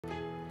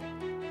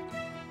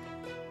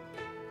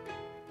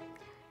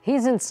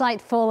He's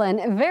insightful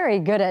and very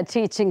good at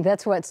teaching.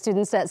 That's what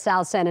students at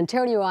South San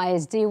Antonio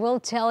ISD will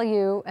tell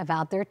you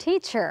about their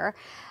teacher.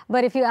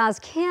 But if you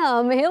ask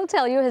him, he'll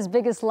tell you his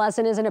biggest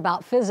lesson isn't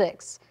about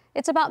physics.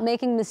 It's about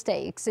making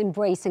mistakes,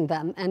 embracing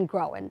them, and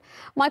growing.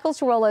 Michael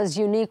Sorola's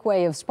unique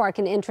way of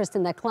sparking interest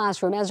in the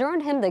classroom has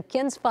earned him the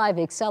KENS 5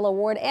 Excel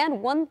Award and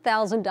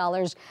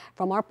 $1,000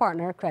 from our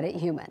partner, Credit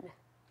Human.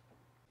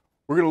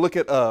 We're going to look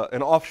at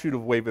an offshoot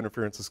of wave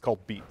interference. It's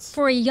called beats.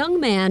 For a young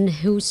man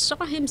who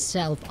saw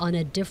himself on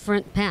a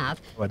different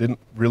path, I didn't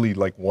really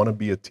want to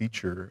be a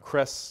teacher.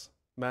 Crest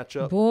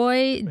matchup.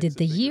 Boy, did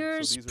the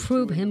years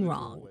prove him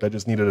wrong. I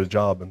just needed a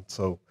job, and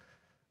so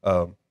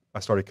I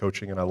started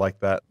coaching, and I like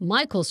that.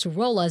 Michael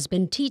Sorola has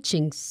been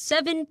teaching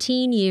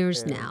 17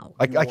 years now.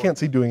 I can't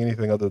see doing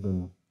anything other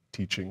than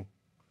teaching.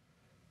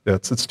 Yeah,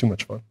 it's too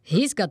much fun.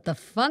 He's got the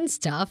fun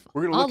stuff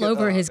all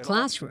over his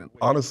classroom.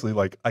 Honestly,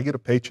 I get a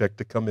paycheck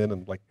to come in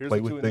and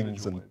play with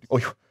things. And you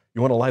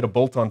want to light a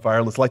bolt on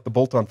fire? Let's light the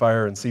bolt on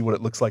fire and see what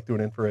it looks like through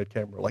an infrared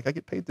camera. I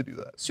get paid to do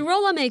that.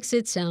 Sorola makes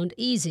it sound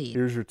easy.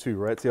 Here's your 2,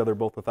 right? See how they're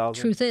both 1,000?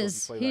 Truth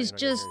is, he's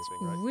just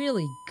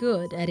really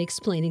good at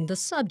explaining the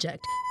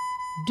subject.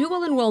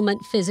 Dual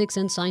enrollment, physics,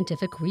 and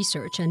scientific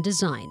research and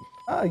design.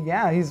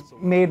 Yeah, he's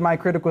made my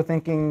critical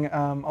thinking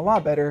a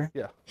lot better.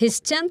 Yeah.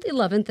 His 10th,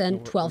 11th, and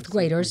 12th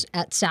graders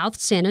at South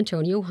San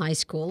Antonio High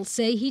School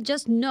say he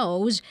just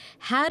knows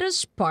how to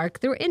spark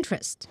their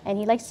interest. And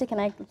he likes to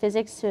connect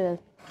physics to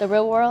the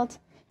real world,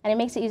 and it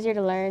makes it easier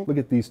to learn. Look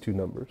at these 2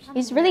 numbers.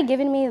 He's really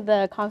given me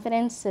the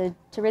confidence to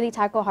really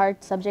tackle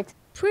hard subjects.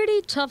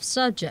 Pretty tough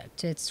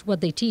subject. It's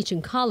what they teach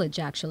in college,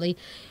 actually.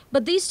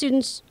 But these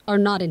students are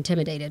not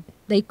intimidated.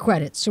 They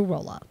credit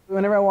Sorola.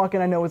 Whenever I walk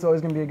in, I know it's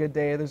always going to be a good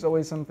day. There's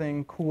always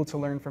something cool to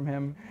learn from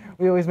him.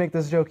 We always make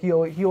this joke. He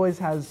always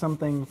has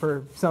something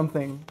for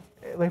something.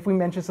 If we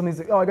mention something, he's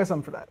like, oh, I got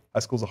something for that. High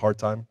school's a hard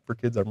time for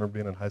kids. I remember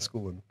being in high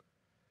school and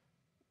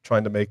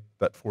trying to make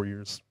that 4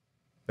 years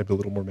maybe a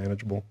little more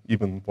manageable,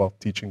 even while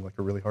teaching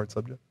a really hard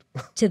subject.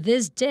 To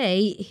this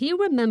day, he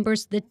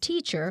remembers the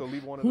teacher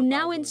who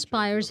now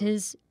inspires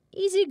his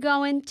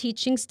easygoing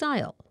teaching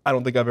style. I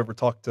don't think I've ever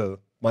talked to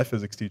my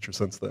physics teacher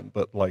since then,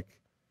 but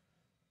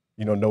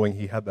knowing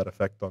he had that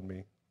effect on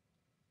me,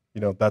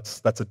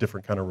 that's a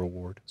different kind of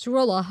reward.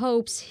 Sorola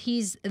hopes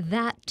he's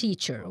that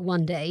teacher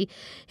one day.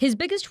 His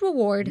biggest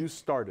reward,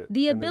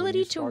 the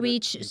ability to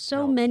reach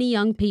so many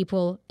young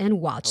people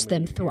and watch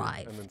them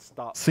thrive.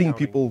 Seeing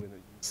people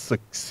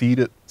succeed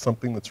at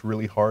something that's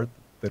really hard,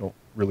 they don't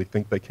really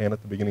think they can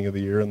at the beginning of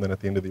the year, and then at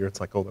the end of the year it's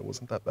like, oh, that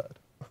wasn't that bad.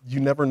 You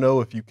never know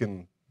if you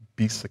can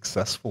be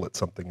successful at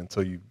something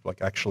until you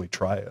actually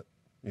try it.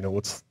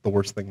 What's the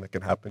worst thing that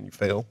can happen? You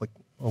fail.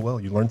 Oh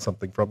well, you learn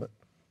something from it.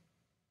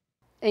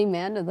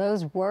 Amen to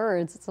those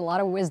words. It's a lot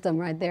of wisdom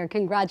right there.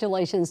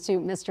 Congratulations to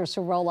Mr.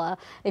 Sorola.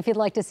 If you'd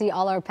like to see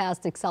all our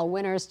past Excel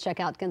winners, check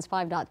out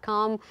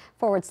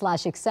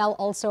KENS5.com/Excel.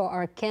 Also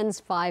our KENS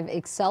 5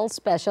 Excel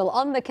special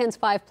on the KENS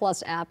 5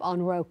 Plus app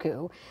on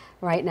Roku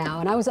right now.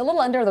 And I was a little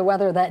under the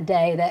weather that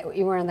day that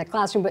you were in the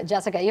classroom, but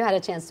Jessica, you had a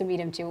chance to meet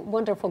him too.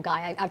 Wonderful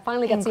guy. I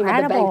finally got to see him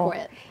at the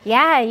banquet.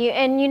 Yeah,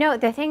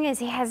 the thing is,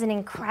 he has an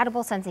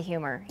incredible sense of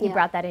humor. He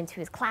brought that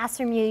into his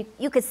classroom.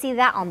 You could see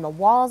that on the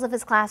walls of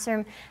his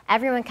classroom.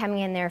 Everyone coming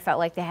in there felt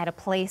like they had a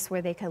place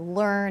where they could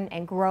learn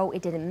and grow.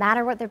 It didn't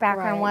matter what their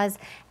background was.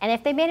 And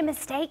if they made a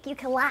mistake, you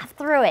could laugh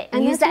through it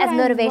and use that as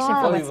motivation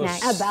for what's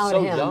next. About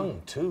him. So young,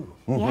 too.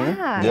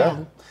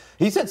 Yeah.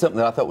 He said something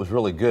that I thought was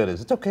really good,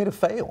 is it's okay to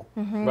fail.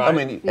 Right. I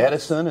mean,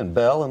 Edison and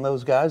Bell and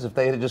those guys, if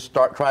they had just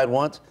tried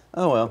once,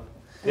 oh well.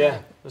 Yeah,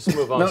 let's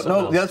move on to something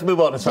else. Let's move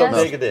on to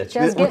something else.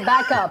 Just get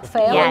back up.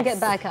 Fail and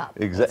get back up.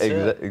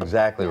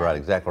 Exactly right,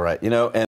 exactly right. And